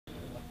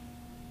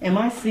Am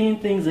I seeing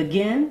things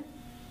again?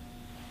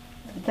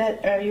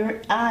 That are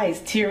your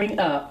eyes tearing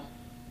up?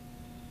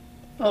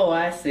 Oh,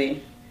 I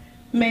see.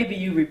 Maybe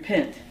you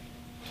repent.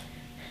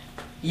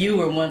 You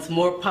were once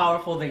more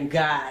powerful than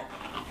God.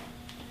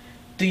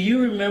 Do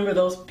you remember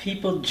those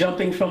people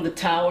jumping from the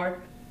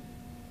tower?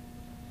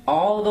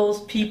 All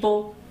those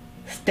people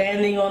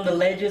standing on the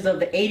ledges of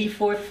the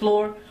 84th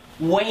floor,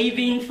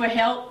 waving for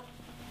help?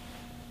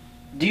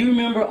 Do you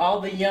remember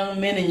all the young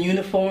men in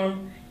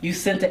uniform you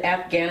sent to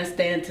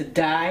Afghanistan to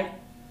die?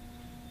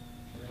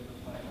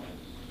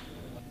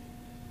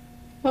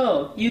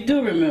 Oh, you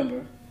do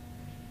remember.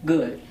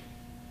 Good.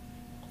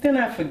 Then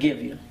I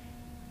forgive you.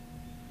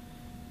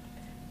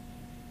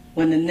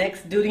 When the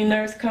next duty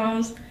nurse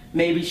comes,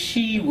 maybe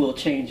she will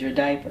change your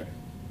diaper.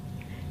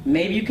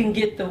 Maybe you can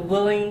get the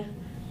willing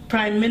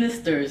prime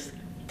ministers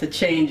to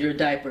change your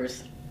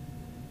diapers.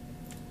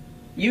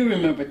 You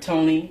remember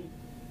Tony,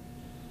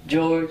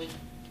 George.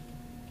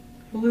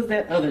 Who was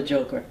that other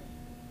joker?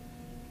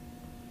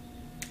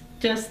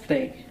 Just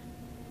think,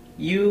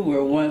 you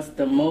were once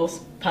the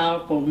most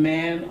powerful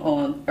man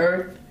on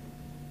earth,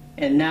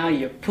 and now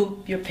you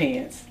poop your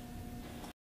pants.